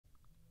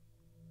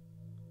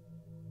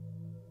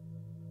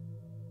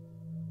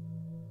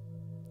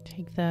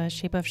Take the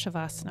shape of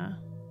Shavasana,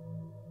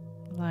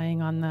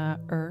 lying on the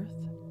earth.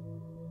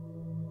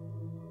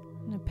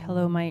 And a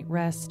pillow might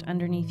rest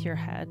underneath your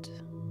head,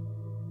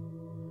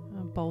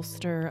 a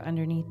bolster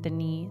underneath the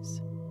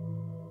knees.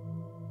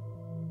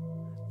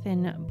 A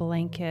thin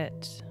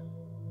blanket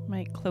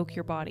might cloak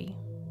your body.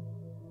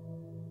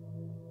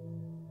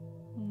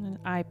 And an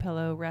eye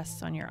pillow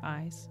rests on your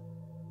eyes.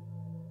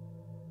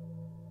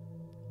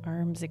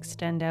 Arms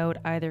extend out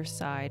either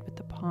side with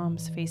the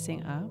palms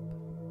facing up.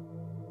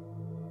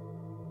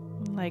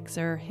 Legs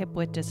are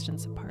hip-width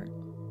distance apart.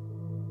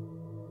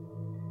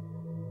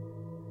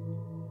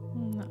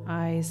 And the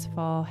eyes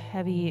fall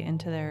heavy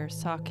into their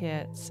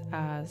sockets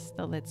as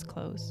the lids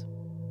close.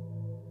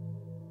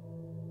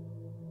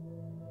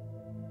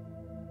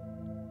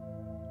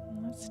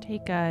 Let's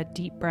take a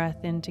deep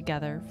breath in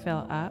together,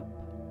 fill up.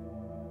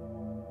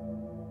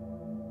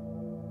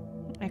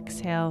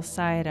 Exhale,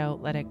 sigh it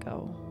out, let it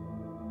go.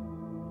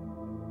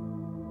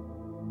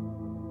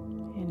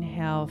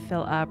 Inhale,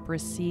 fill up,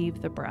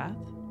 receive the breath.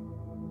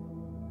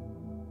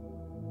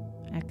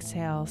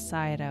 Exhale,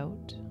 sigh it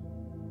out.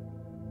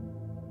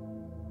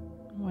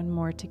 One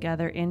more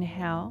together,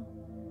 inhale.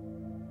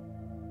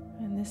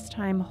 And this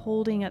time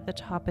holding at the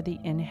top of the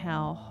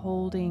inhale,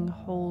 holding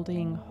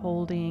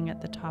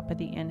at the top of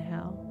the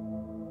inhale.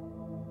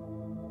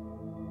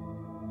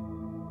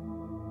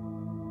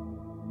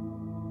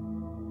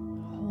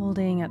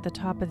 Holding at the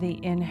top of the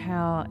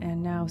inhale,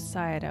 and now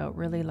sigh it out,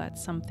 really let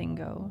something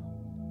go.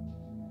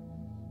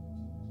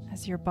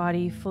 As your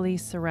body fully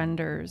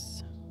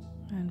surrenders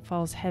and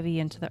falls heavy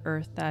into the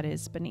earth that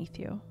is beneath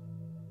you.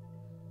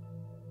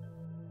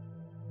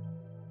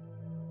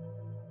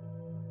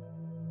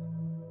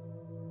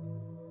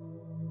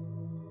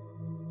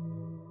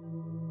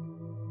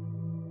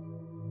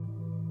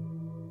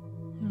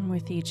 And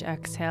with each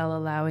exhale,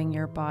 allowing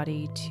your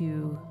body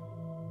to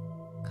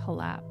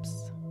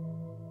collapse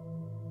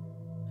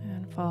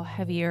and fall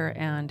heavier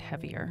and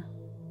heavier.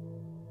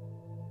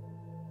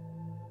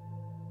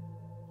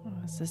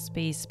 As the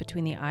space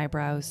between the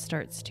eyebrows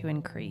starts to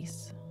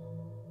increase,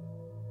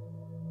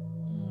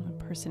 the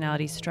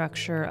personality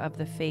structure of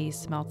the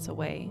face melts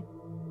away.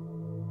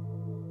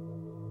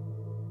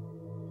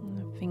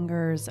 The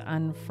fingers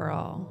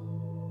unfurl.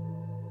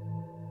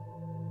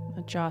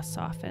 The jaw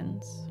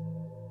softens.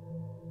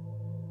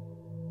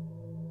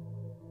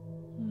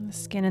 The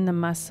skin and the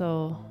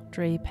muscle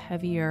drape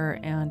heavier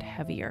and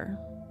heavier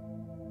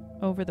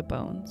over the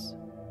bones.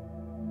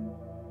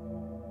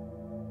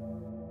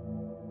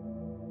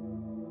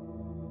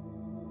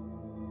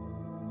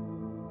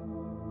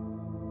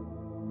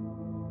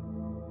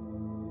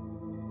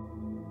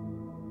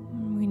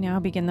 We now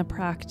begin the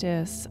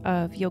practice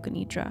of Yoga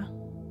Nidra.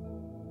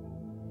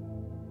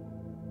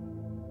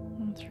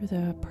 And through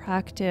the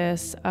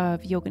practice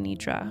of Yoga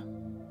Nidra,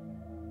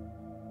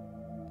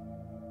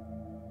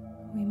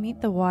 we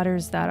meet the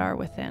waters that are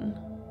within.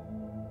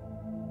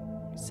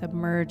 We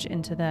submerge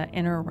into the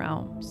inner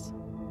realms.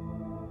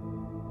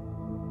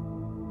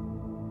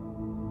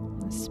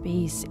 The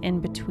space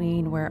in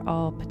between where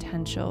all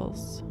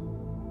potentials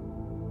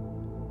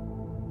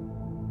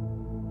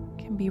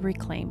can be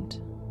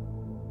reclaimed,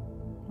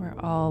 where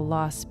all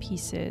lost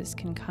pieces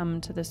can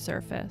come to the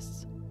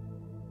surface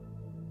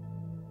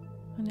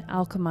and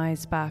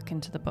alchemize back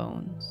into the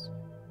bones.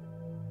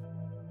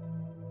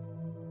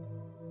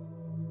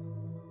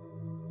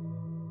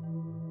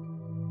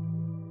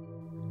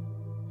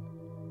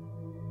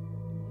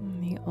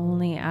 And the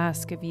only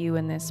ask of you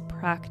in this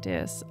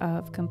practice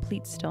of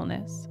complete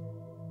stillness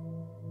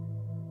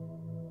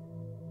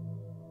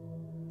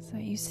is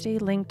that you stay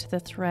linked to the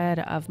thread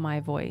of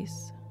my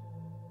voice.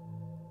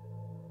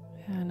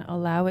 And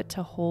allow it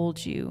to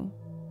hold you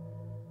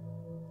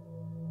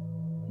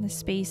in the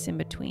space in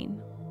between,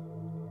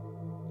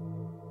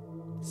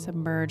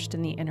 submerged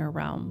in the inner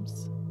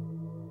realms,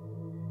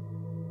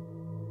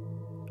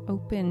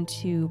 open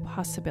to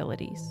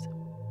possibilities.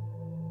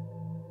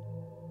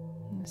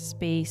 In the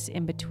space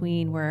in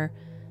between where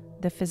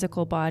the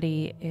physical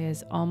body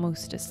is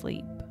almost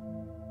asleep.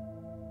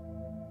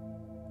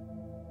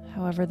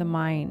 However, the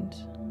mind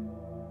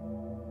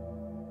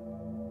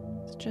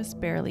is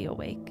just barely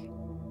awake.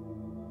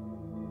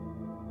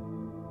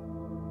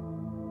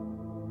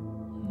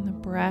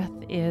 The breath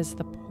is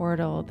the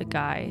portal, the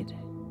guide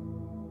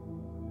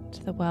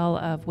to the well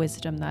of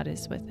wisdom that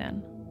is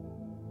within.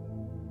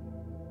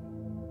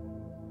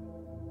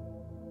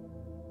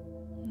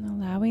 And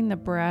allowing the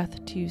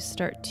breath to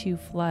start to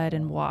flood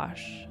and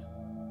wash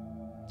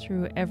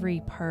through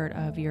every part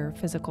of your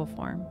physical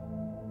form.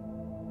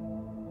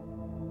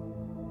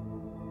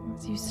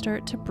 As you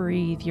start to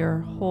breathe your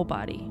whole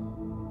body,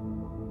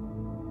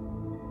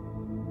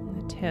 from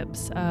the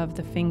tips of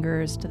the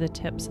fingers to the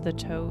tips of the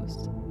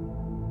toes,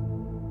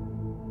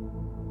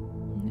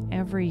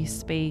 every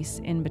space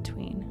in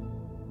between.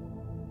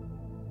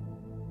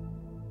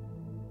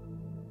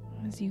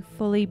 As you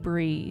fully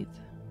breathe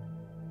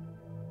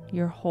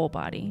your whole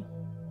body.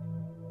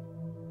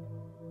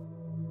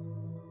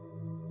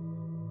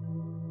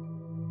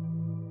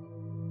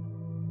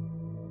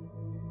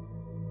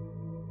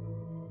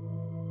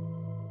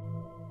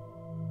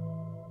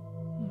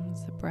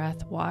 As the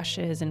breath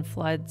washes and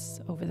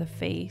floods over the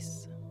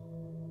face,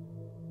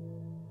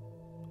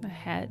 the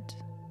head,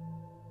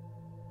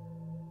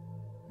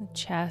 the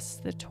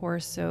chest, the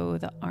torso,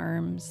 the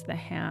arms, the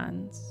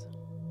hands.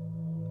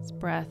 As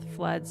breath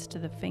floods to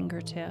the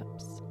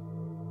fingertips,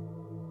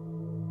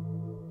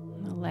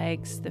 the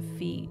legs, the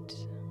feet.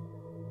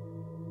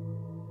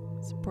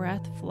 As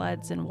breath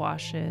floods and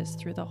washes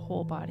through the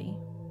whole body.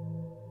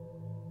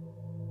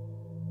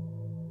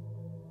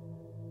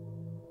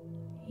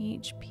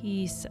 Each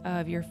piece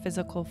of your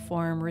physical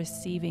form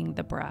receiving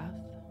the breath,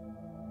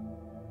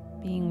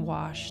 being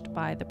washed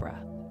by the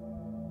breath.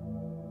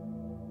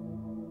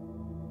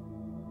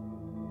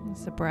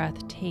 As the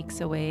breath takes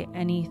away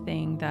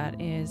anything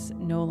that is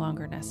no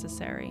longer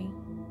necessary,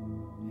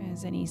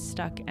 as any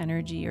stuck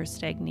energy or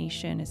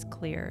stagnation is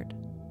cleared.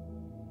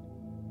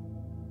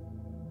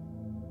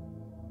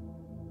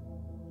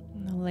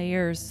 And the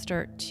layers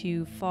start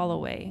to fall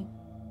away.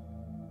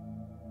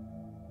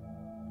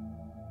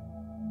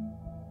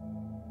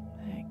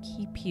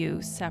 Keep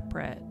you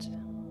separate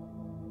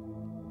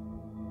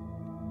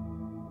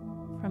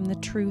from the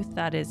truth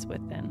that is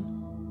within.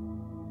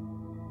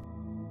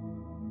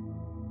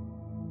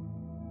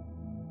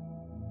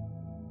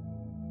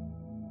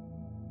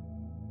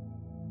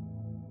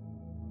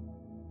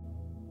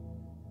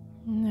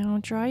 Now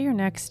draw your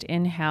next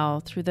inhale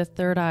through the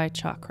third eye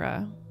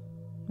chakra,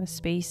 the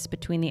space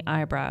between the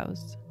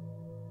eyebrows.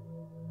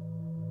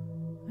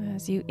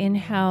 As you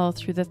inhale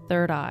through the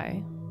third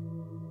eye,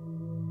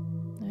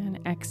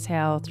 and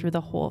exhale through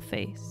the whole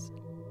face.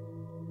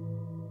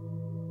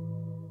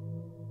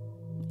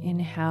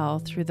 Inhale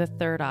through the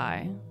third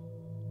eye.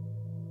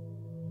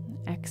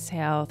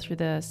 Exhale through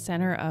the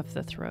center of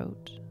the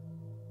throat.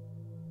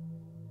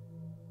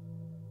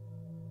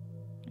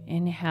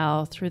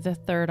 Inhale through the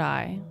third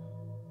eye.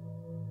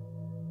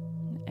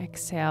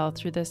 Exhale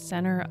through the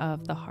center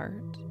of the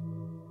heart.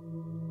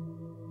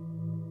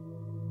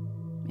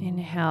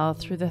 Inhale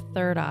through the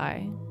third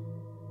eye.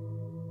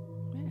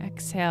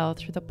 Exhale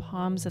through the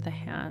palms of the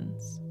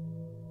hands.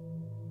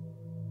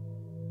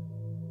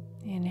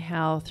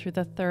 Inhale through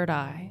the third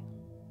eye.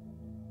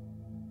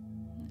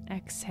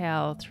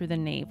 Exhale through the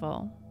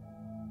navel.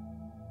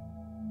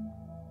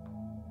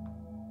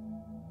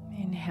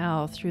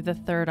 Inhale through the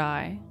third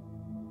eye.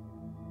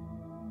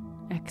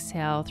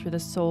 Exhale through the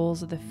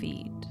soles of the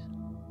feet.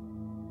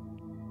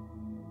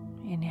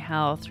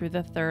 Inhale through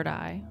the third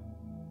eye.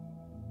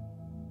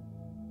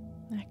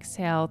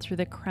 Exhale through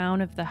the crown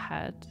of the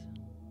head.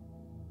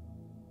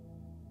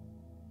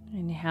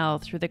 Inhale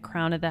through the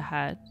crown of the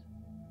head.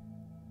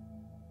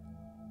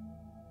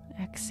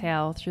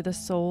 Exhale through the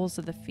soles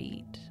of the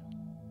feet.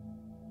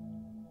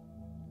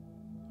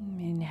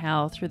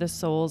 Inhale through the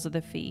soles of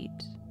the feet.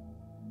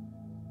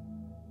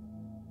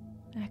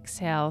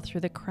 Exhale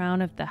through the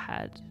crown of the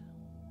head.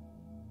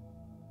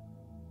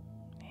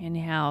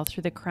 Inhale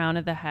through the crown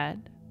of the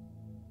head.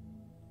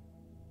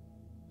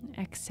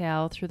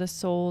 Exhale through the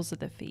soles of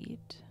the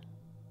feet.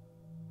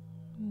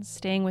 And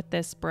staying with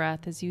this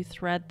breath as you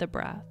thread the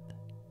breath.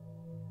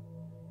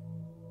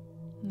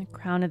 From the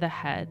crown of the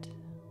head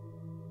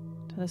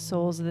to the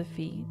soles of the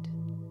feet,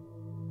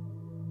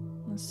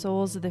 the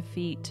soles of the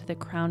feet to the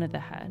crown of the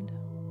head,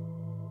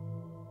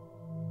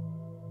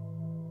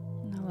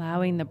 and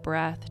allowing the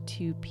breath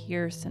to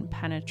pierce and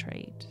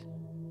penetrate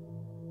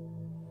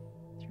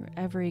through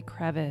every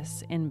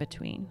crevice in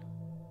between.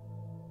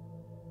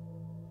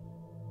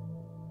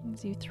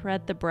 As you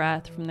thread the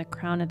breath from the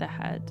crown of the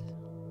head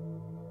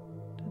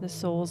to the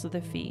soles of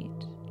the feet,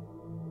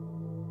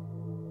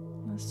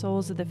 the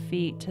soles of the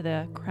feet to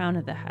the crown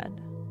of the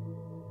head.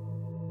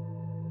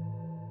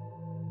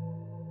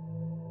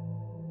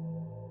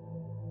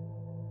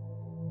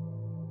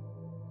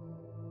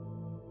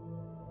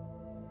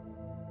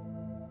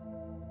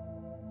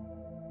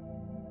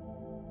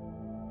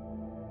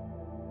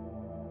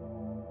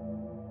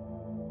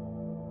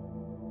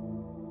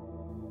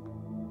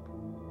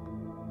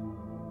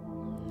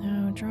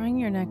 Now drawing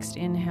your next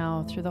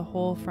inhale through the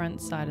whole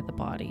front side of the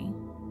body.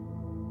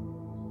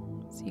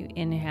 So you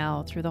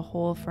inhale through the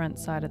whole front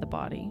side of the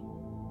body.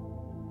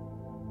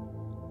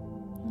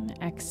 And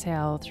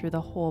exhale through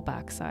the whole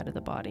back side of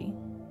the body.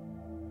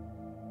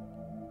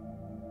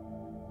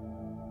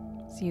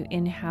 So you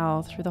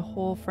inhale through the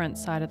whole front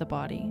side of the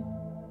body.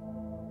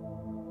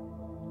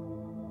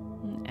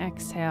 And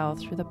exhale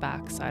through the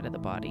back side of the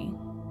body.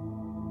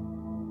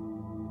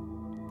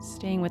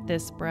 Staying with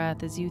this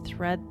breath as you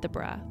thread the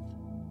breath.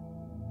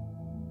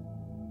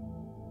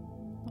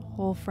 The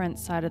whole front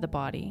side of the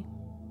body.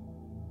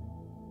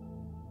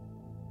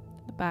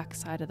 The back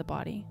side of the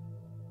body.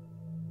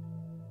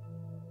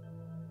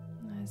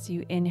 As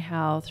you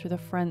inhale through the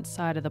front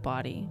side of the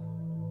body,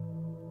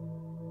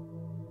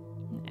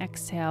 and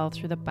exhale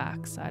through the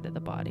back side of the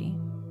body,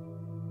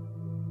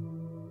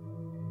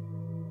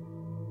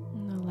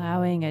 and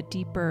allowing a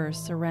deeper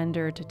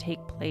surrender to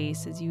take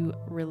place as you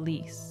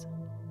release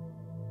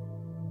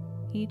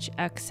each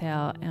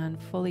exhale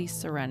and fully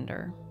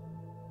surrender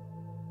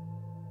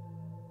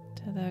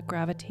to the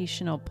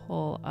gravitational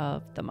pull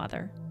of the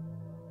mother.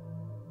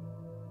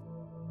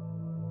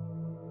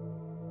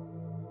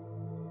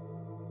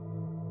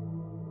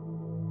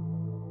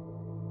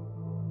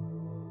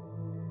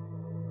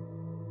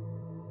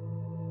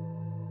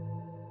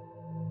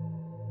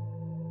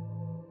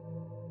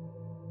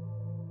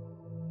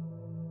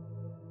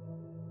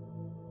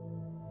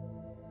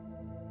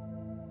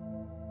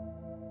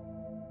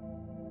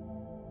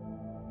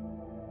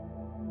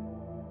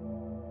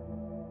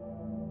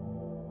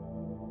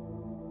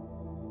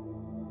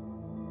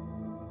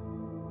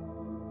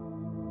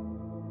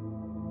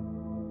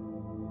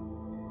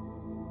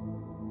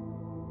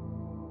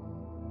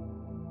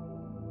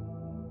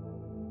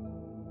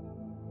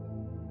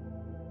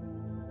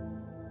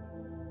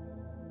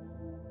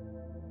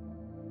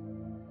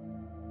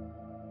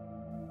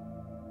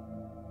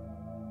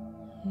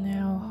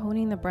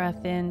 honing the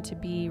breath in to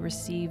be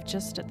received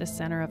just at the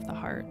center of the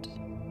heart.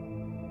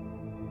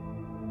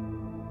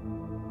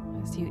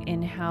 As you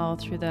inhale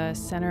through the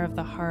center of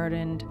the heart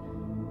and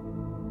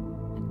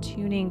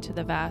attuning to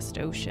the vast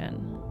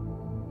ocean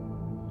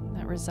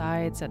that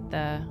resides at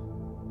the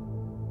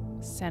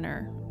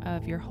center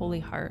of your holy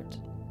heart.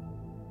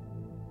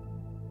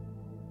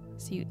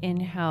 As you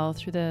inhale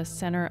through the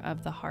center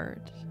of the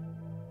heart,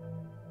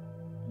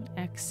 and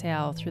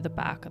exhale through the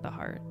back of the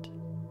heart.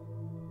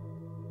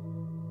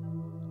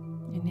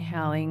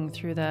 Inhaling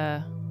through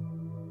the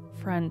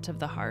front of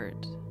the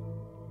heart.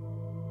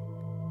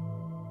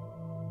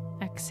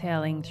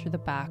 Exhaling through the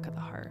back of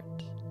the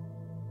heart.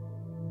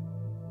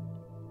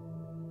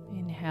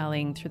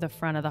 Inhaling through the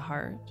front of the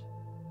heart.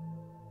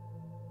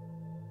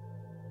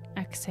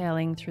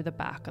 Exhaling through the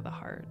back of the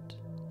heart.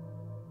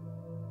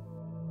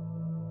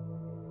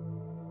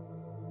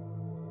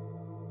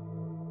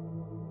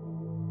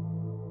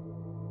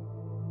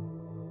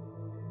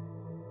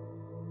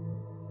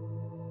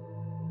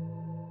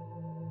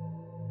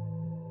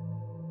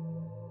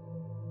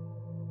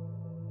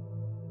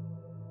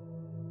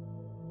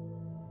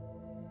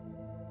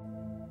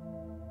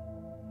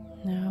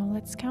 Now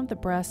let's count the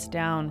breaths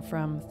down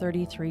from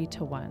 33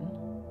 to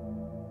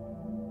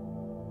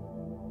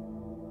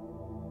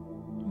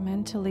 1.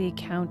 Mentally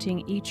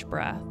counting each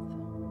breath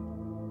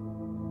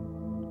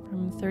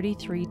from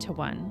 33 to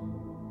 1.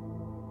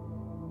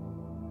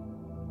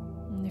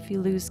 And if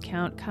you lose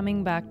count,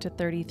 coming back to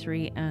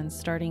 33 and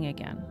starting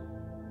again.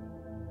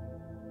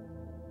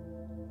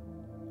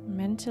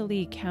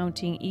 Mentally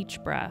counting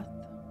each breath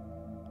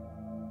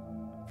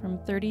from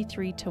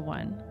 33 to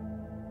 1.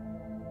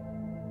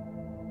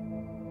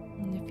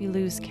 If you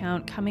lose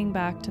count, coming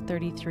back to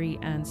 33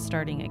 and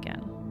starting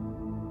again.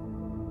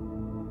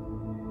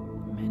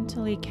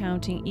 Mentally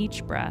counting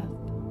each breath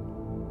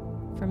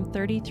from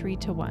 33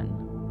 to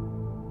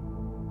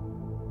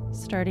 1.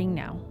 Starting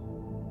now.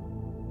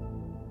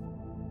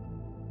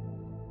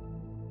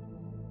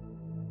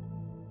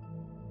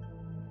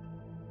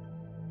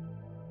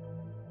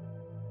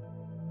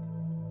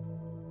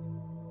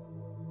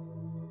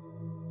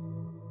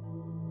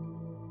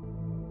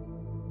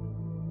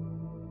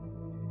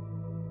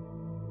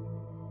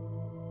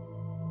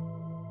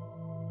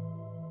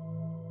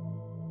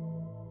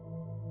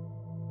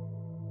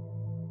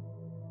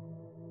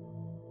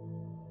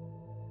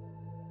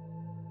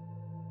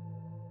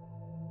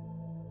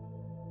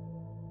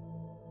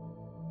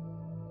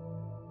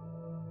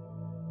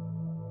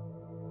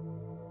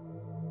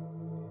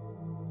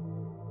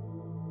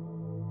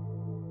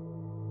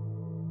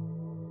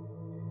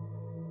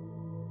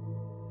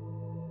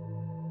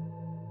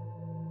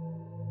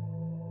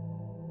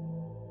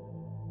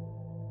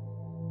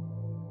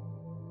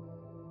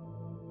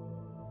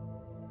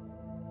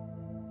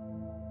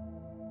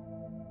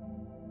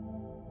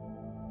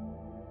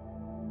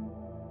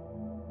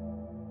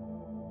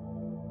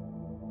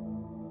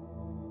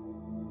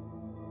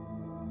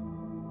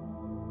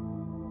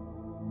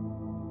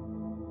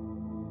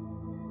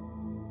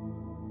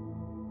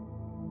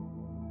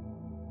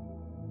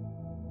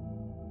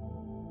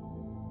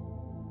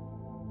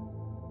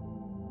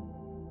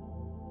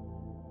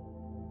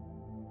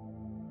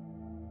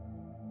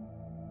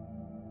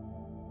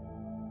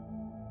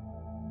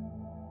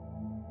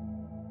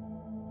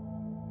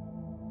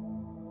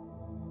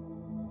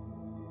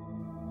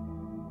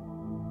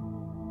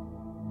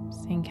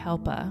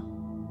 Sankalpa,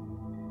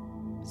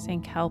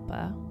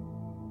 Sankalpa,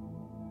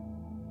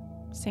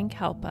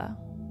 Sankalpa.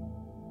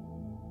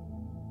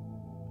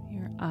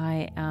 Your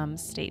I am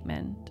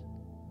statement,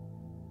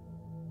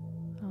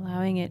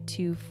 allowing it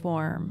to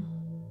form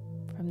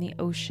from the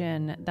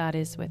ocean that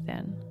is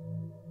within,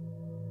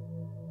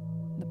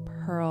 the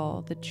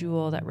pearl, the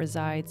jewel that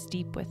resides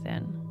deep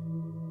within,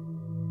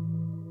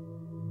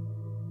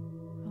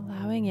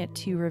 allowing it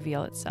to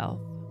reveal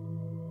itself.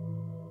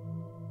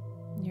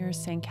 Your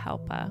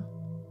Sankalpa,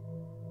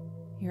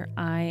 your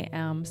I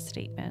am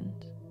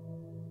statement,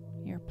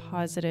 your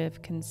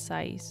positive,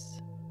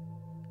 concise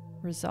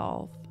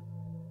resolve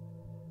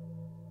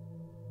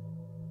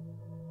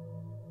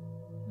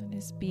that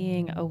is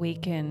being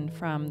awakened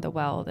from the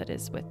well that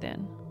is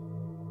within,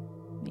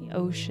 the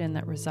ocean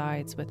that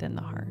resides within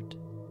the heart.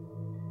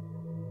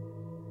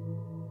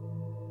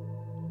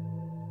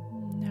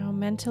 Now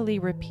mentally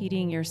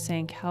repeating your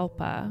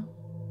Sankalpa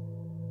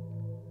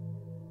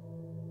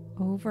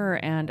over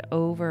and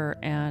over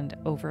and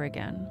over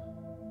again.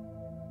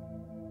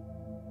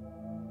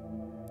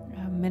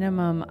 A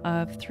minimum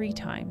of 3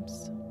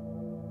 times.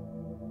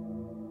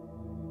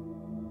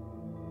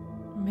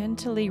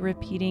 Mentally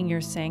repeating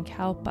your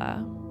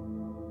Sankalpa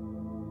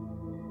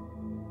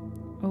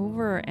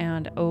over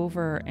and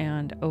over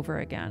and over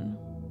again.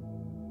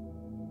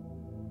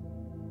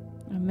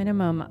 A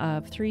minimum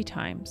of 3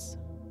 times.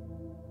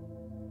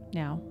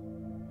 Now.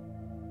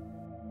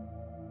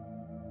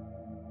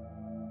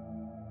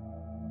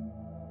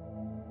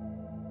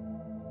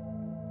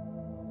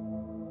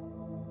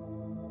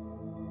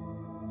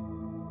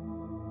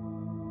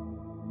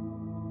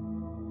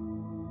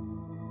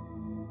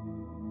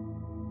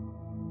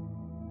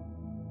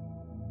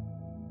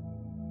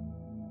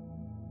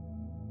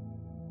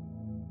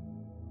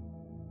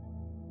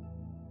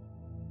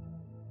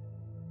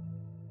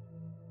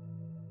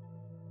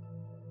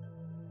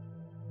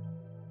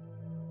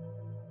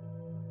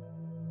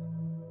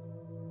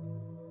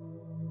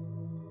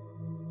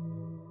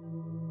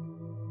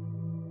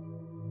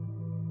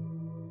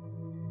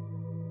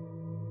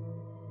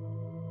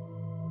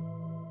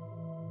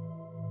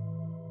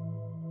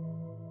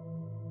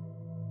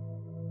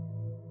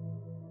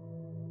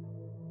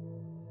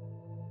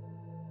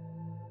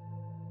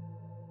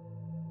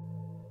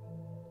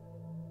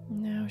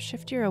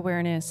 shift your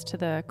awareness to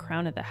the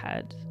crown of the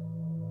head.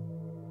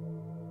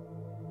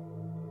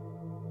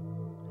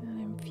 And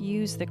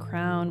infuse the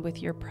crown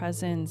with your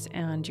presence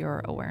and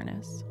your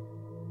awareness.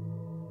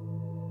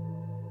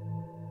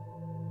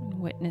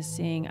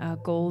 Witnessing a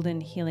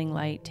golden healing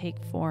light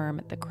take form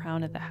at the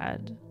crown of the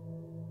head.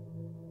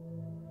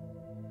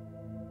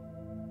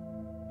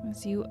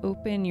 As you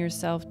open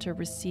yourself to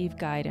receive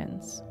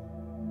guidance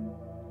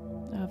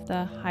of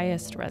the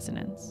highest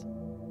resonance.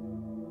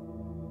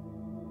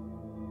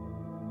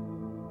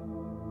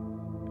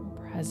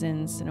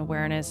 Presence and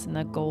awareness in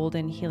the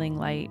golden healing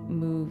light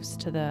moves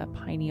to the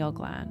pineal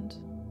gland.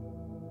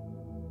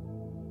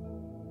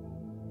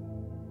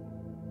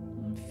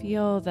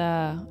 Feel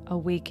the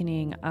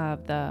awakening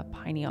of the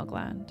pineal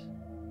gland.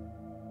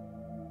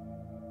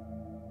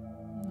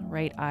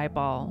 Right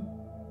eyeball,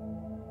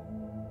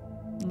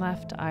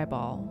 left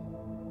eyeball,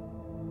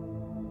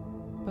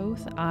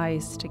 both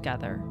eyes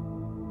together.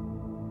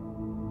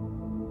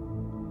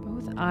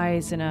 Both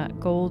eyes in a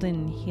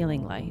golden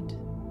healing light.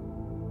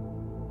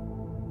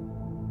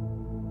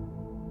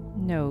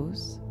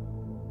 Nose,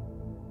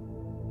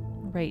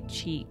 right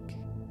cheek,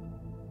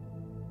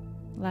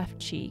 left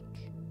cheek,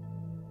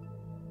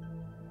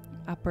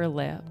 upper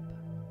lip,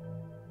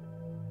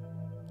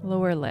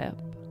 lower lip,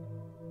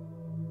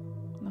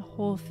 the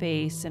whole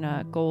face in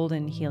a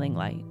golden healing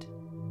light.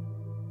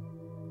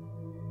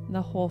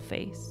 The whole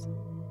face.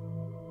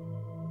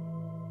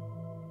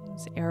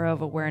 This arrow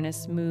of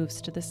awareness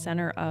moves to the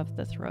center of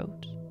the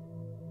throat.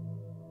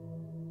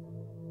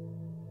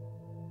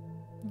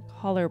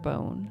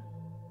 Collarbone,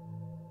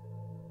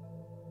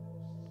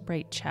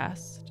 right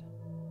chest,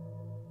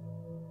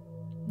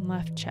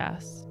 left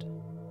chest,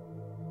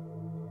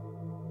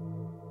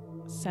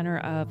 center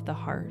of the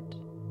heart,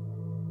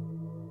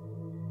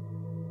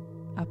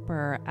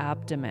 upper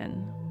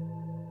abdomen,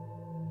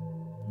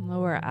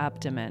 lower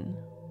abdomen,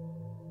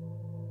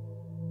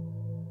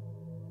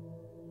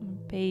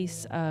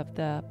 base of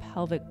the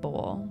pelvic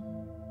bowl.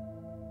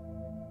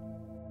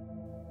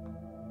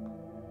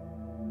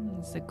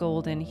 As the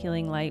golden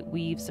healing light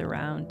weaves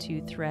around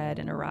to thread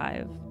and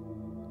arrive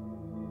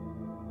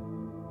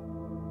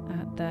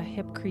at the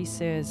hip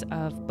creases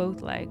of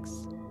both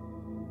legs.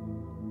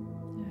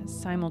 As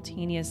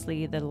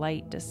simultaneously the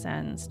light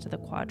descends to the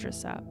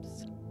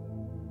quadriceps,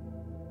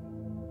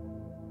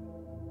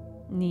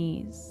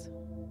 knees,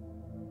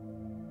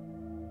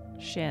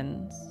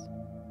 shins,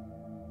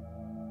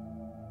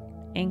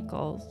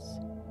 ankles,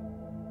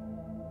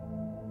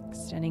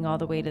 extending all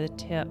the way to the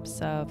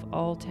tips of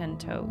all 10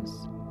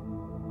 toes,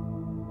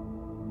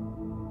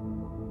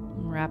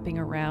 wrapping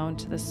around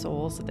to the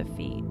soles of the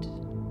feet,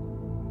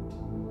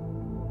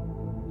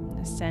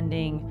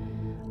 ascending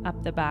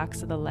up the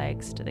backs of the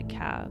legs to the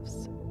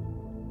calves,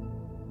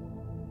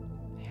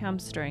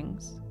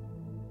 hamstrings,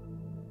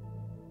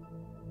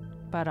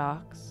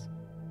 buttocks,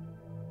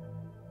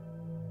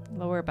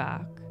 lower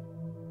back,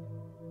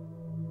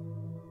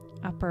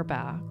 upper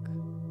back,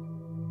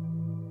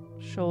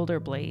 shoulder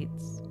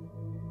blades,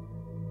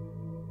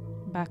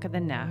 back of the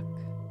neck,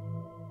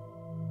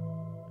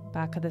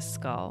 back of the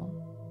skull,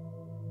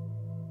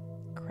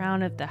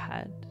 crown of the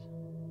head,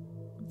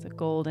 as the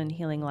golden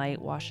healing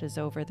light washes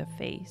over the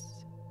face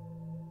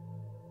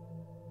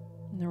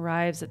and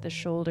arrives at the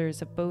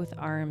shoulders of both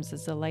arms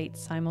as the light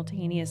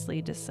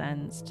simultaneously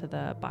descends to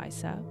the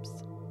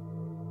biceps,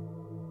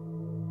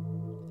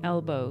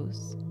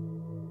 elbows,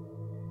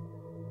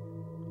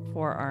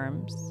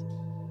 forearms,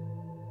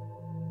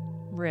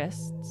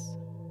 wrists,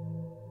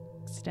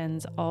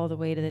 extends all the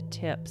way to the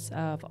tips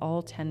of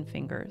all 10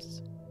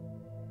 fingers,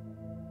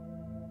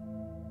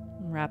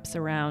 wraps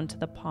around to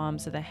the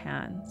palms of the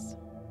hands.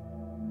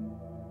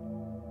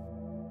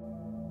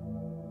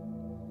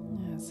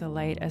 As the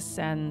light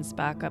ascends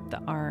back up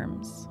the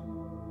arms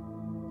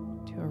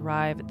to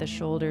arrive at the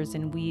shoulders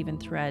and weave and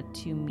thread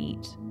to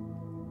meet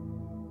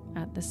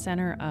at the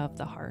center of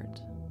the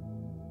heart.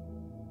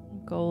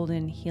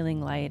 Golden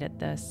healing light at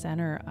the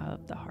center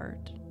of the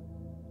heart.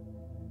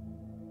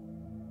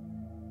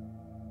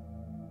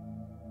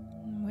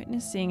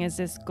 Witnessing as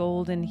this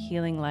golden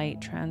healing light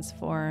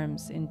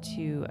transforms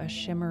into a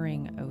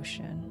shimmering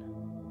ocean.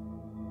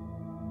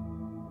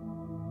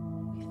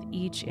 With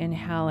each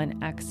inhale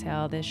and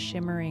exhale, this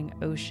shimmering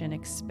ocean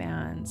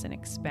expands and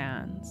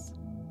expands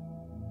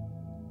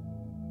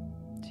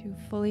to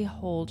fully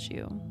hold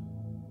you,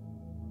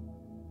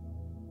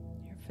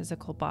 your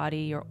physical body,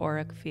 your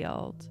auric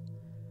field,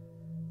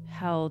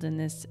 held in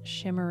this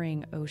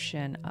shimmering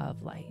ocean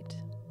of light.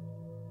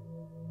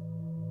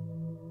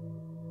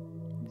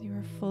 You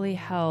are fully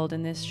held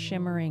in this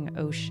shimmering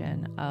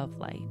ocean of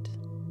light.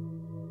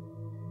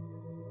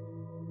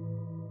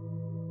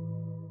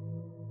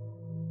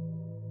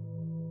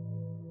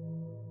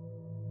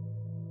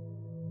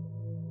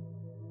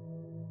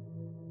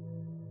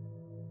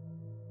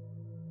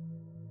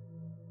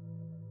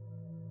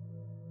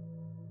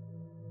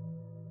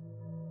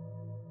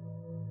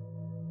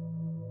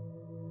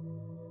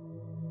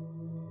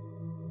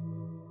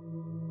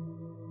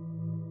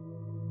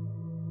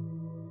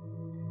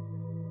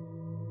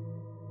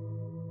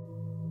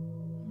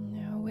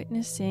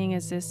 Witnessing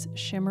as this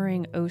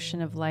shimmering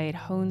ocean of light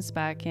hones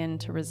back in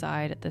to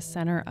reside at the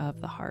center of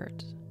the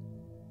heart.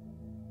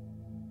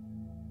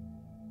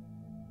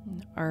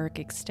 An arc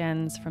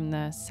extends from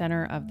the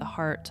center of the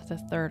heart to the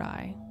third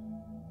eye.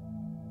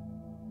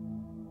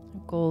 A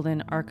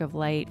golden arc of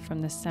light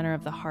from the center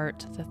of the heart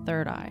to the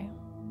third eye.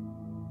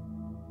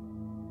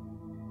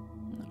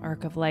 An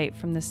arc of light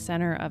from the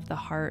center of the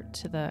heart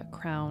to the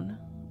crown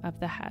of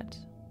the head.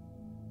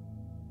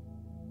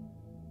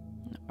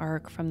 An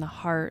arc from the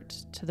heart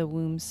to the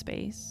womb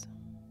space.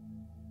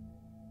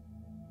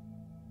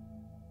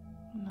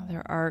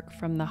 Another arc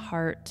from the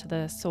heart to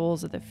the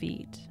soles of the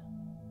feet.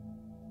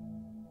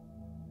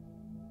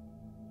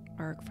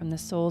 Arc from the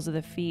soles of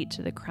the feet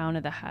to the crown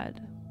of the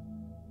head.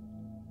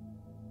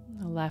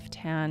 The left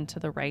hand to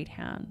the right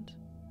hand.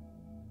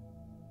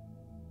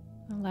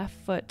 The left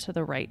foot to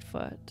the right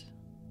foot.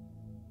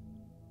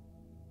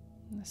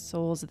 And the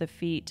soles of the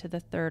feet to the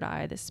third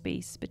eye, the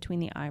space between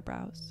the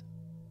eyebrows.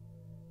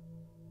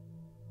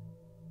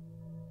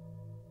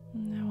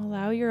 Now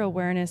allow your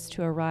awareness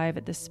to arrive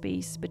at the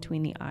space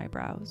between the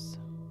eyebrows,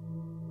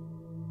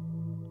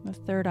 the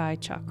third eye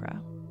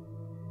chakra.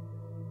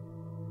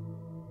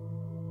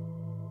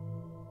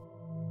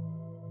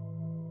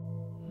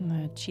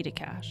 The Chitta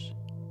Cash.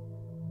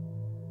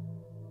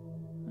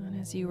 And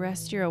as you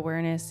rest your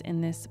awareness in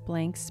this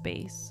blank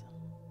space,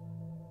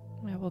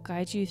 I will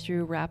guide you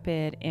through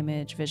rapid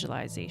image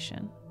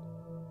visualization.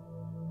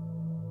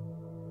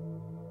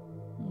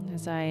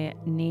 As I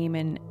name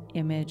an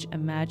image,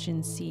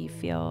 imagine, see,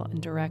 feel,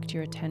 and direct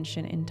your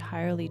attention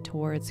entirely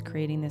towards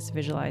creating this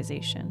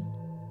visualization.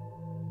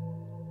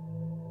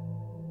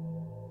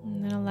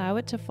 And then allow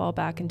it to fall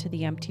back into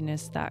the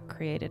emptiness that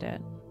created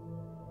it,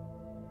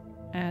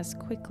 as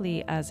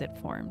quickly as it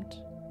formed.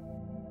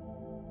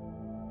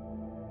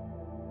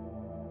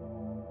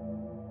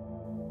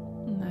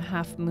 And the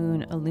half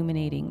moon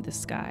illuminating the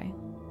sky,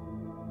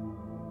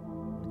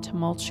 a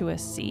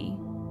tumultuous sea,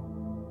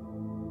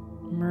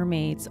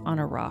 mermaids on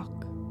a rock,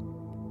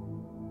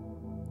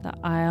 the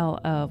Isle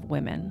of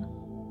Women,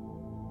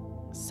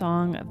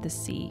 Song of the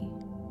Sea,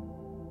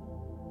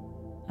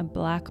 a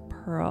black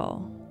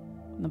pearl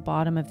in the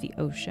bottom of the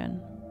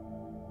ocean,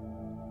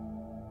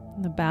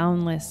 the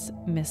boundless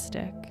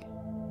mystic,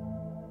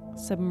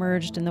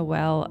 submerged in the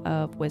well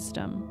of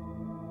wisdom,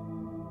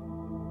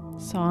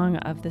 Song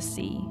of the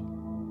Sea,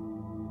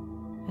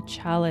 a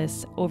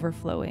chalice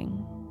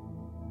overflowing,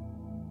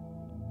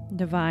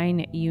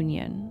 divine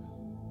union,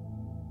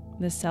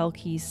 the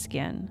Selkie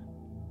skin,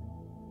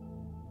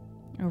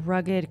 a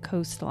rugged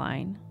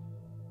coastline,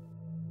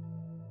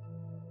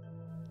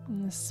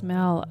 and the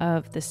smell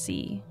of the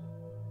sea,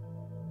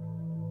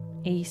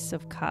 Ace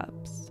of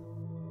Cups,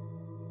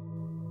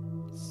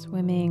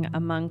 swimming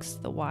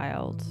amongst the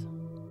wild,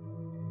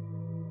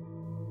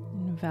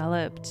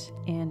 enveloped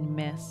in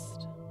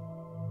mist,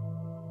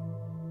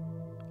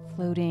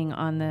 floating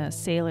on the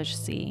Salish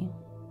Sea,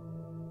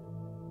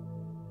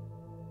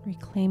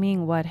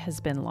 reclaiming what has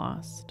been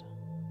lost,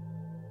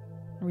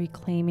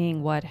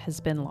 reclaiming what has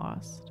been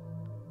lost,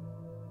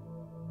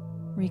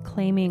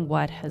 reclaiming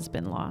what has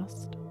been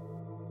lost.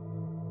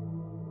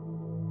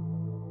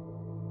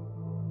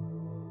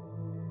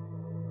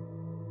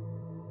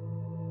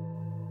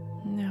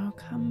 Now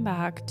come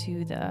back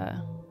to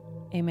the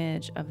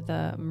image of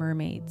the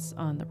mermaids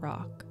on the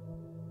rock.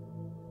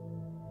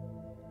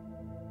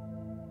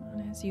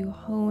 And as you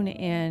hone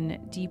in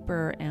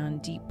deeper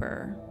and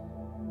deeper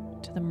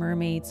to the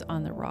mermaids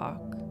on the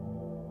rock,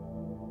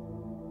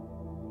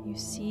 you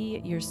see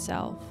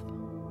yourself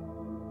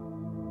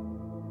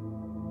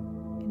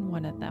in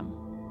one of them.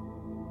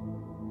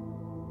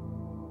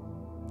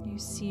 You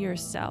see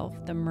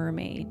yourself, the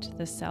mermaid,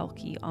 the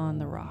Selkie on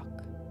the rock.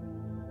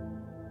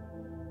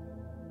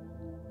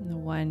 The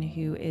one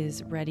who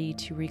is ready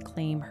to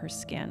reclaim her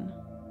skin,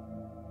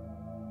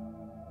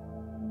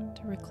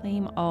 to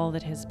reclaim all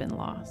that has been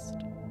lost.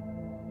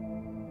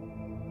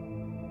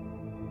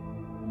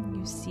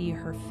 You see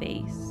her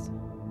face,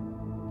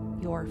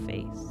 your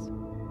face,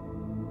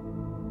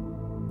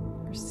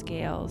 her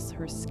scales,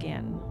 her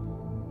skin.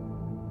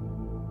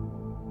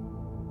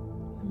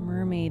 The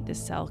mermaid, the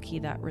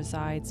Selkie that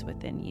resides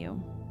within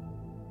you.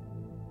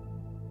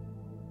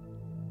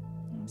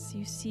 As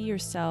you see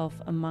yourself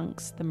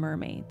amongst the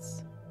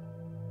mermaids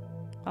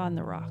on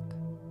the rock.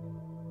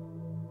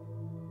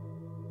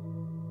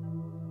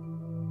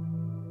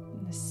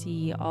 And the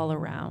sea all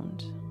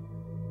around,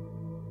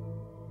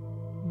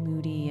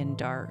 moody and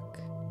dark,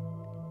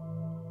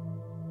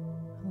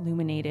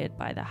 illuminated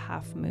by the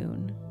half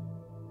moon.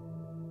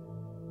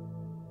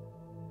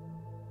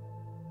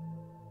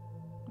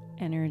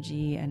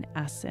 Energy and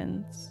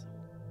essence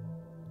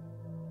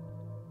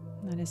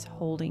that is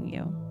holding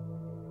you.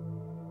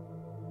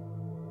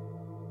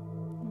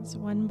 As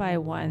one by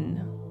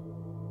one,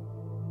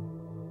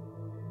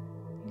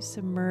 you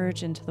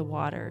submerge into the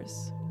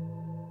waters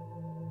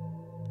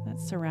that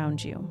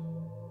surround you.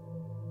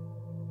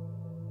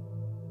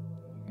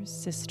 Your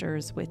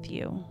sisters with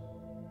you,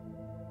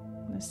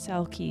 the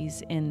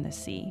Selkies in the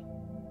sea.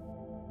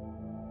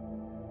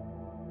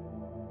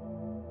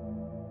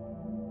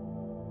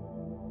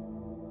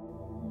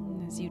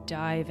 as you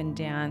dive and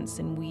dance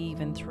and weave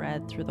and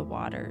thread through the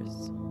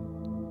waters.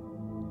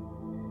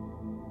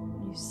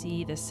 You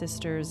see the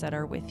sisters that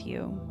are with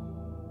you,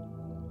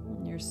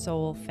 your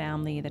soul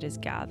family that is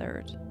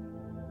gathered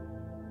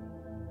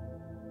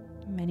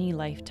many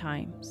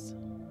lifetimes.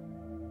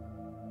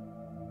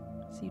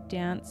 As you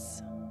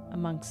dance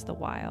amongst the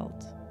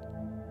wild,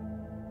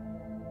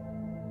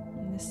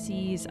 in the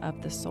seas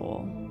of the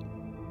soul,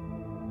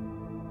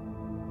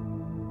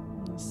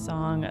 the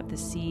song of the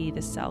sea,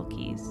 the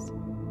Selkies,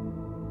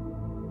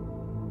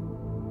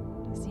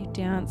 as you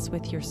dance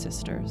with your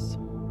sisters,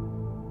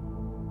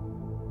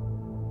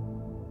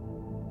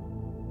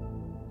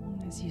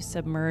 as you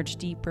submerge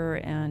deeper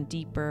and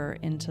deeper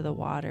into the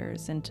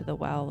waters, into the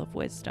well of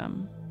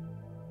wisdom.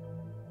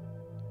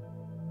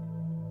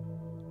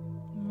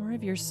 More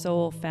of your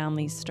soul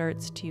family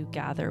starts to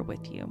gather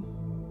with you.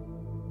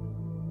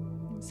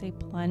 As they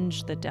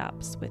plunge the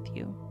depths with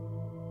you.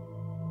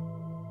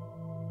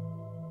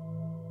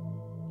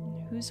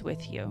 Who's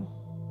with you?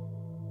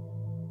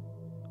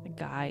 The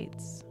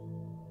guides,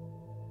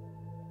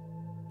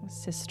 the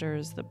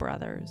sisters, the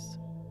brothers.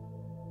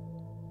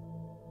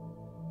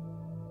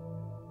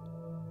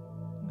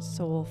 The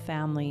soul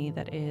family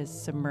that is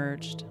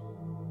submerged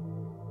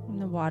in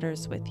the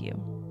waters with you.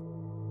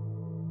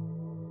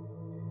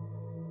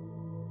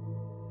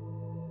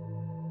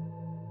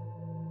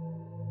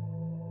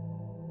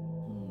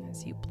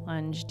 As you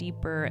plunge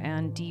deeper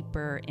and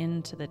deeper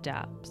into the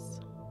depths,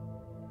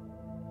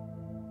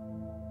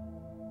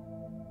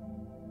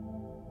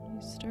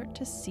 you start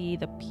to see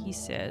the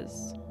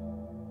pieces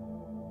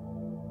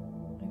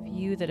of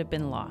you that have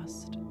been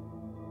lost,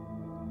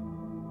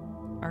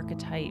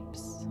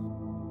 archetypes,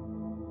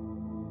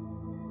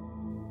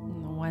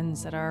 and the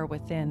ones that are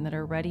within that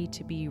are ready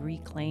to be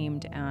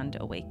reclaimed and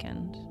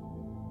awakened.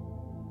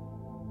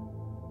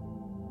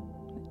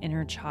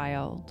 Inner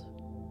child,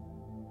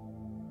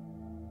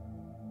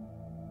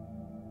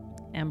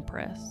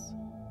 Empress,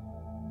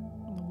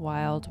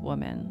 wild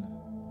woman,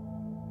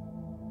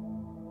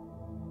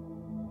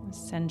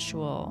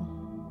 sensual,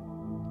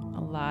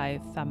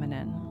 alive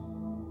feminine,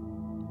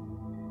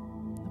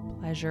 the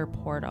pleasure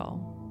portal,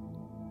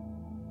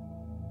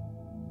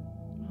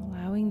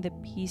 allowing the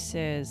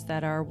pieces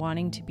that are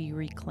wanting to be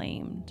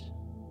reclaimed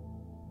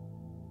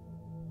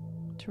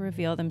to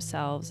reveal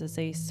themselves as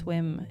they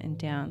swim and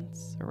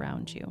dance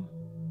around you.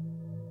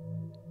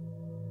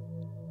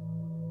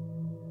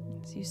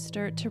 As you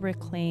start to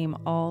reclaim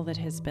all that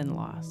has been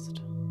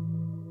lost,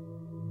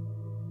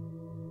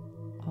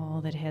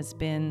 all that has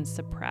been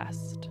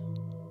suppressed,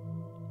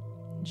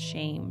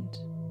 shamed,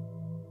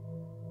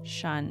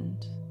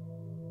 shunned,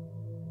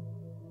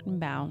 and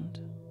bound,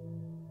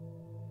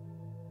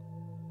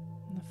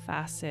 and the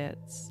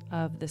facets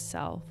of the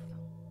self,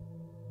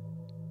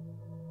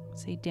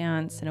 as they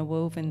dance in a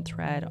woven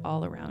thread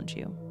all around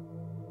you.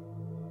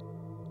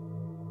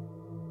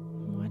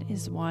 What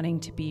is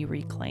wanting to be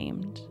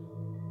reclaimed?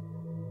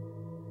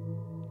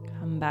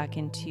 Come back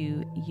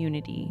into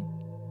unity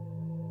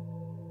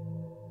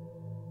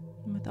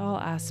with all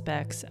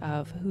aspects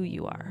of who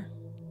you are.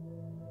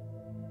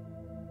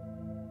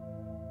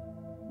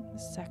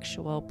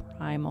 Sexual,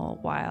 primal,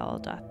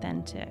 wild,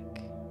 authentic.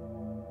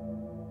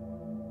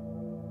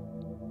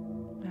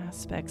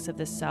 Aspects of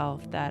the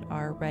self that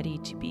are ready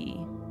to be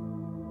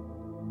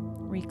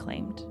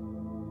reclaimed.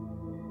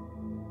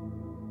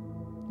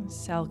 A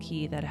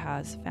Selkie that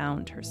has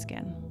found her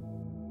skin.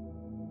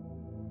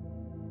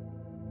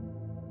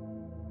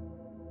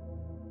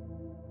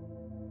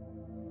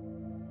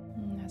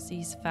 As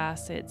these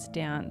facets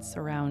dance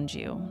around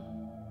you,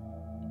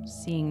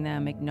 seeing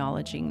them,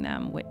 acknowledging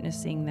them,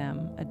 witnessing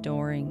them,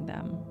 adoring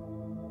them.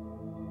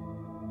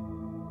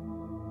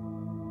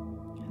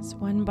 As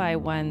one by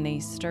one they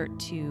start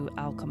to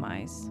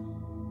alchemize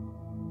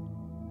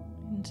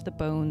into the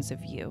bones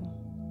of you,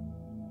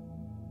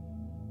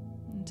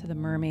 into the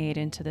mermaid,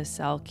 into the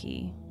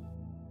Selkie,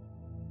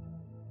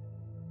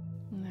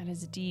 and that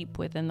is deep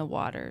within the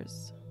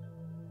waters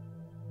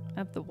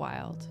of the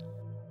wild.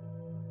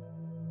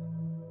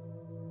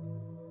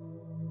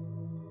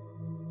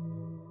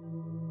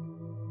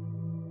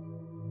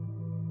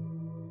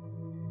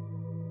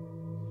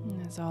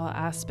 As all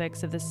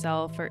aspects of the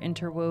self are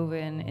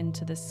interwoven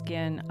into the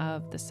skin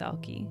of the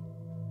Selkie,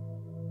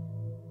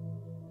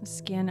 the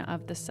skin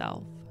of the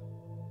self.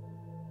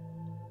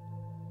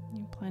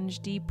 You plunge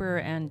deeper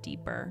and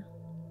deeper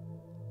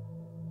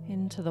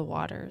into the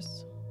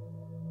waters.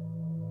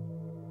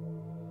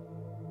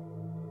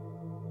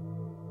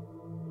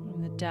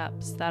 In the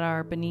depths that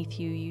are beneath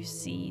you, you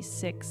see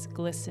 6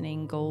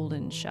 glistening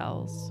golden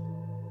shells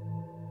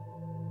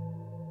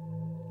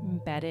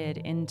embedded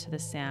into the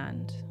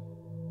sand.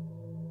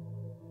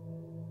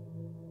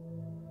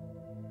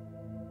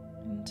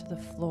 Into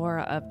the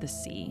flora of the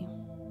sea.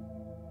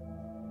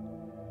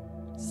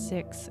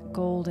 6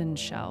 golden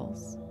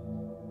shells.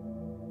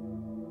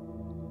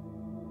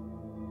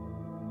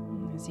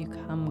 As you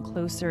come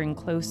closer and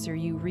closer,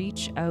 you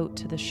reach out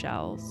to the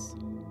shells.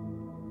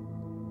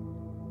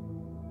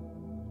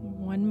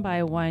 One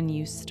by one,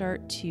 you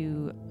start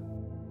to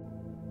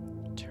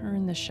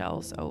Turn the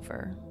shells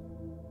over.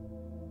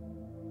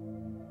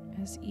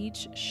 As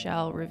each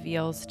shell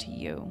reveals to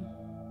you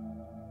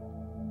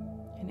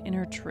an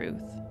inner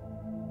truth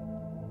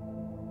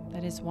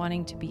that is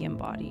wanting to be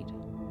embodied,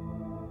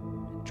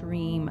 a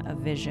dream, a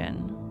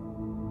vision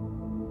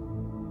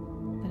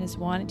that is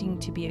wanting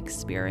to be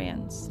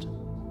experienced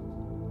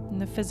in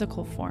the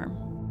physical form.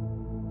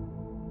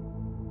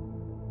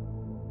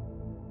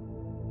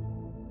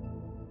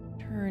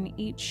 Turn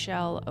each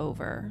shell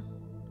over.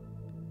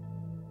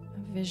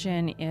 A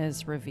vision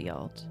is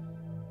revealed,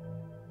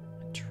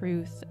 a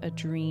truth, a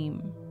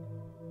dream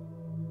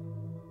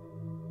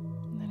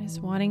that is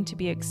wanting to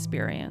be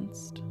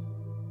experienced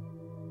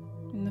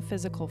in the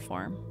physical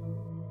form.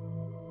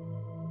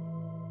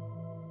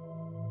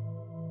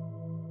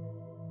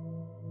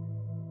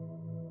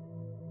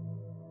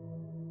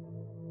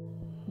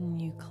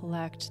 And you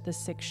collect the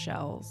 6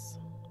 shells,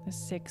 the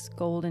 6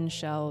 golden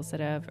shells that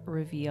have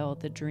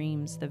revealed the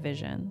dreams, the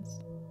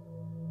visions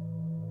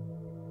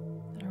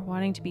that are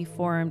wanting to be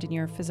formed in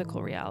your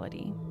physical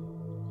reality.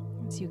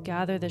 As you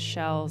gather the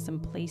shells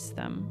and place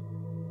them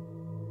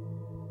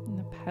in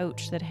the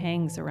pouch that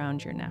hangs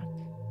around your neck.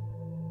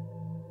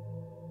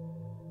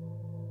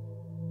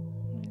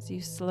 As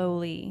you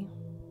slowly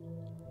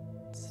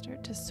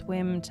start to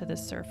swim to the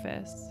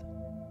surface,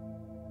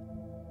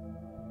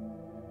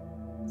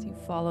 as you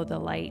follow the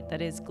light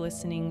that is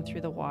glistening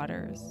through the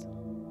waters,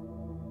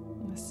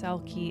 the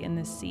Selkie in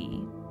the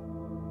sea,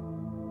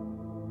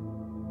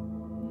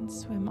 and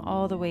swim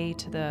all the way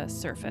to the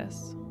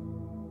surface,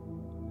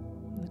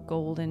 the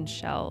golden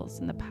shells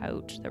in the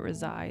pouch that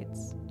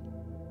resides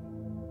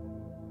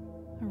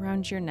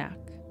around your neck.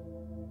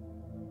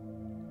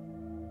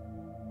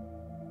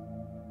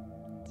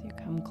 As you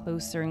come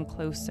closer and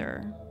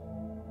closer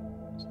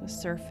to the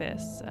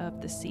surface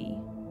of the sea,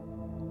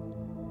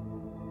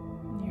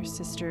 your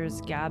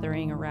sisters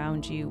gathering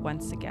around you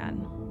once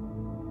again.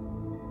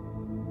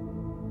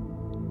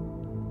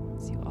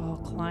 As you all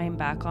climb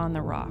back on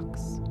the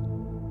rocks,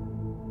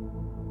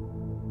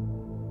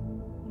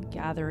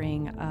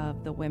 gathering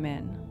of the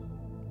women,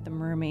 the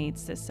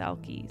mermaids, the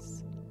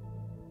Selkies,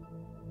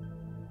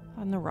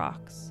 on the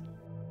rocks.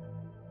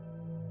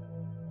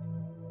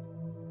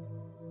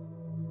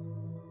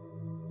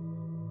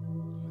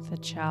 With a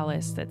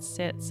chalice that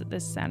sits at the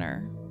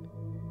center,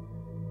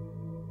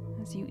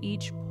 as you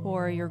each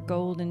pour your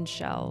golden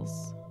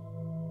shells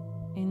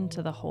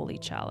into the holy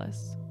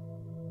chalice,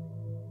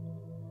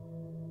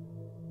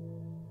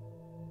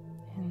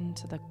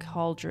 into the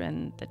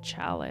cauldron. The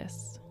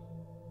chalice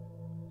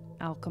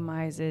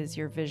alchemizes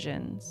your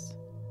visions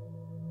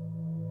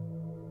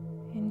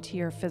into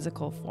your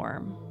physical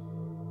form.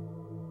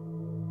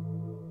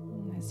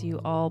 As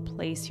you all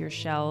place your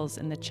shells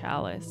in the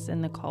chalice,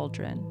 in the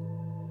cauldron,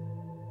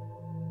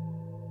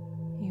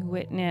 you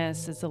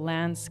witness as the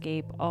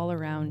landscape all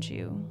around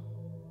you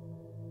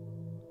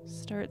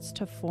starts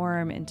to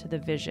form into the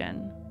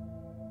vision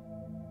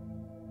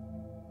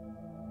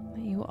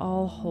that you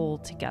all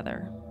hold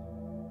together.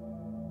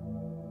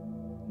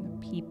 The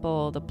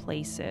people, the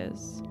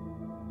places,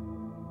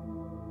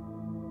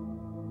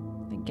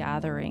 the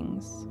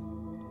gatherings,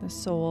 the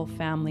soul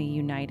family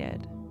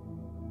united,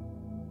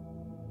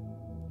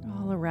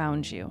 all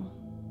around you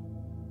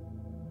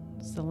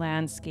as the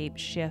landscape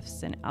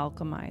shifts and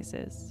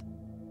alchemizes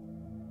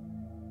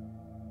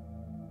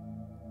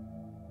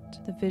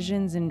to the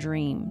visions and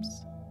dreams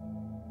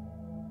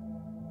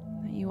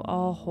that you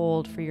all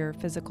hold for your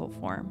physical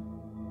form.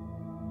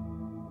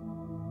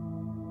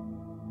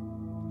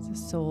 As the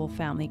soul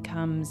family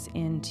comes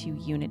into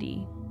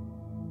unity,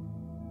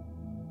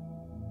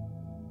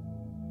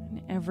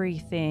 and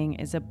everything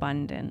is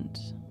abundant,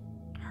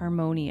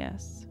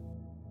 harmonious,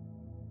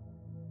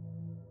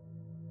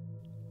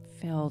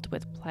 filled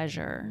with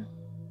pleasure,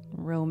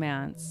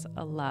 romance,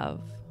 a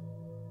love,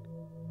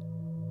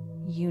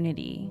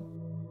 unity,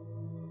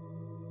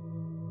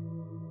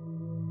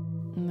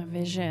 and the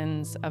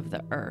visions of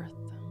the earth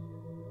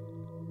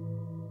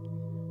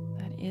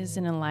that is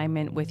in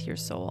alignment with your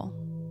soul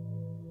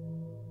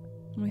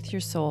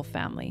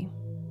family,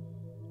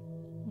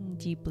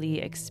 deeply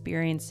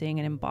experiencing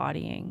and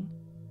embodying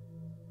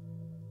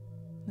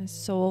this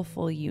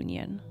soulful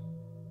union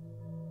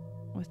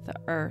with the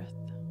earth,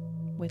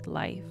 with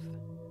life,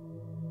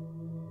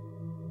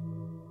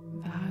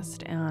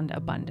 vast and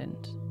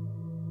abundant.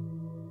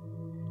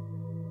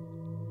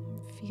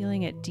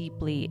 Feeling it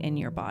deeply in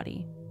your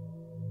body.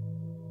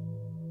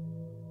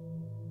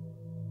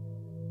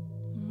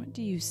 What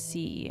do you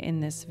see in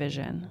this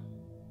vision?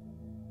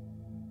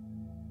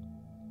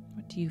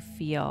 What do you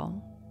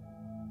feel?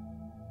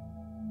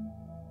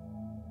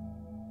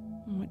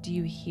 What do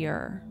you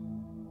hear?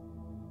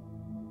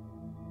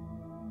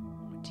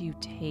 What do you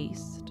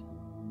taste?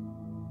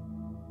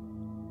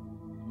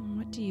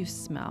 What do you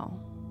smell?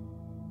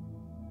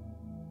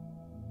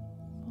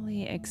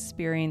 Fully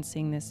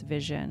experiencing this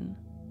vision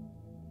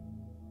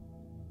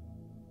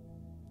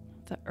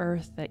of the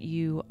earth that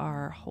you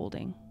are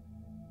holding,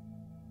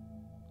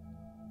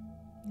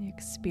 the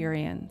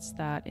experience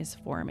that is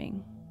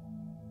forming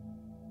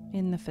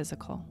in the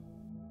physical.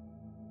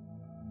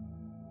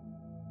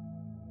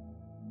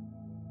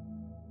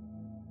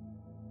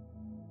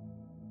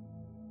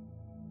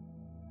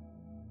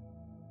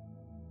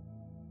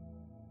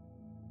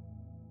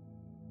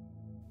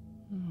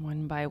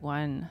 One by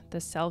one, the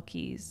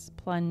Selkies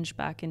plunge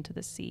back into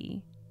the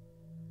sea.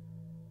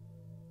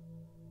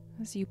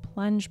 As you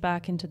plunge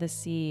back into the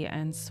sea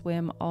and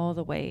swim all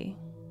the way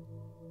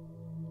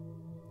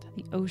to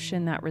the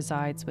ocean that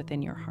resides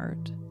within your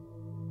heart,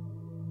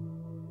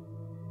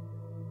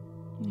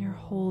 your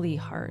holy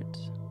heart.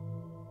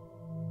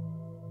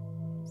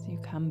 As you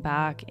come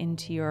back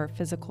into your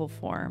physical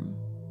form,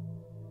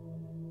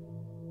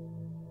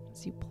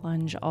 as you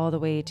plunge all the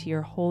way to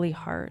your holy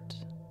heart,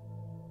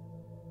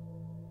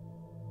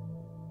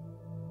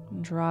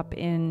 and drop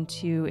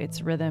into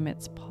its rhythm,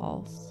 its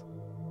pulse.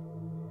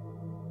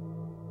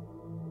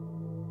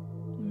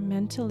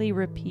 Mentally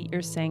repeat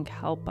your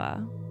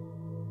Sankalpa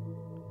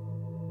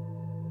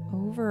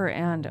over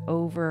and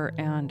over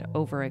and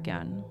over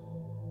again,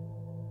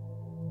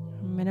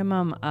 a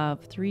minimum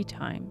of 3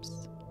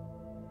 times.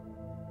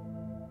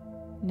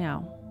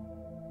 Now,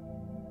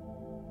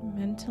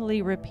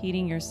 mentally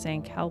repeating your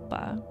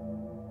Sankalpa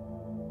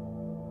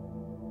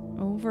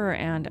over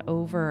and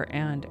over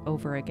and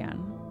over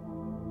again,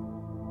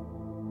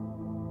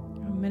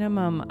 a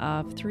minimum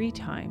of 3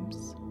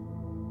 times.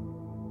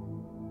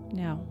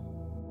 Now,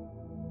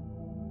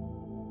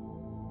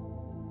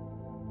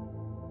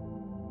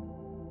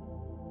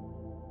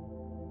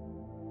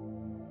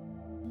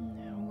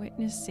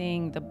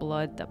 witnessing the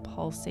blood that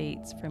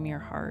pulsates from your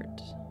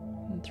heart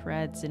and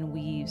threads and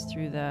weaves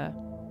through the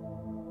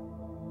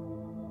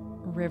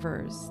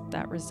rivers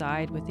that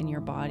reside within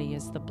your body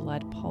as the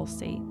blood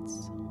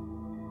pulsates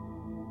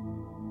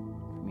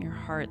from your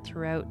heart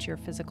throughout your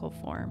physical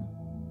form.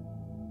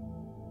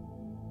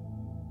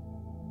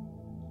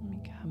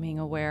 Becoming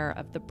aware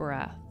of the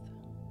breath,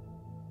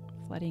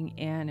 flooding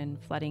in and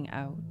flooding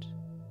out.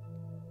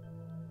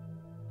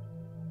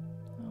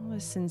 All the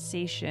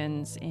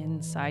sensations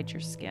inside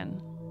your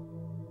skin.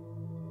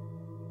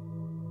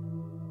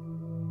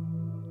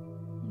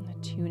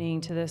 Tuning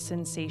to the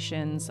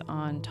sensations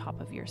on top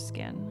of your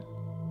skin,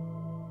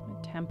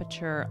 the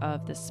temperature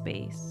of the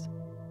space,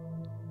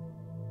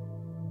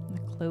 the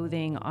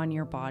clothing on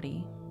your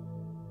body,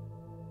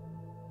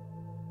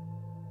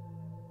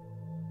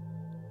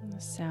 and the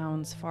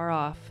sounds far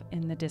off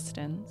in the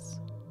distance,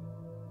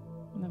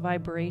 and the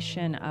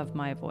vibration of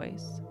my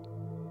voice.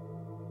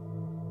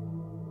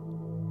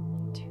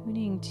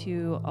 Tuning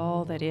to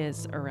all that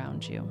is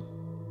around you.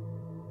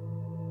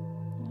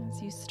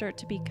 As you start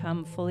to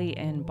become fully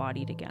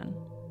embodied again,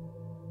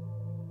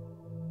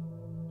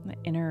 the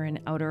inner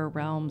and outer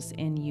realms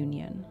in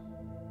union,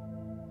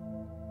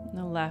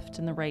 the left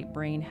and the right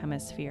brain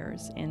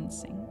hemispheres in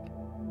sync,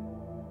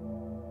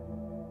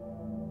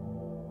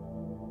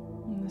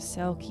 and the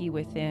Selkie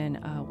within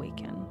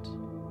awakened,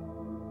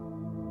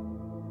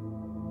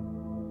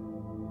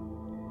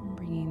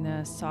 bringing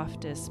the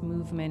softest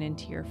movement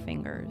into your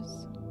fingers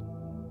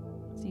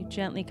as you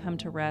gently come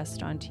to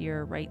rest onto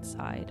your right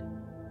side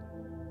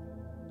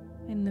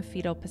in the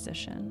fetal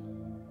position,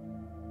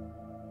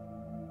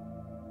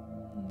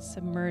 and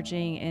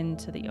submerging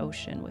into the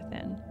ocean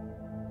within.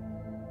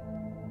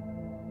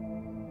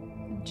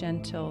 A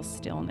gentle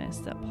stillness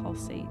that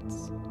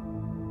pulsates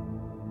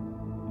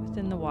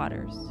within the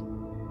waters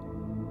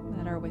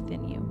that are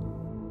within you.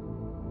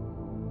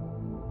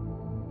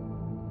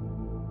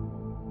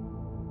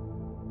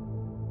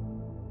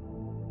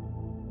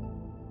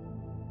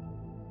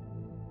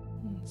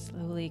 And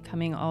slowly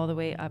coming all the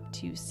way up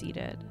to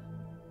seated.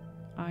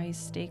 Eyes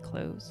stay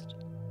closed.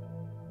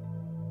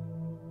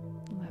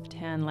 Left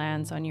hand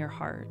lands on your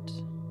heart,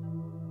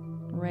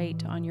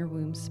 right on your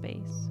womb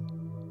space.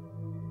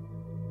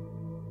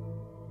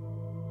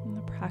 And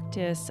the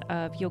practice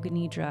of Yoga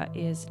Nidra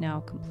is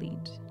now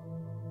complete.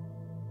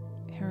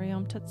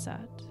 Hariom Tat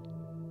Sat.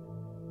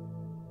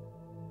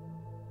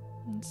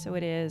 And so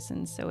it is,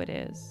 and so it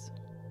is,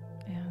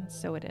 and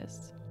so it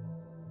is.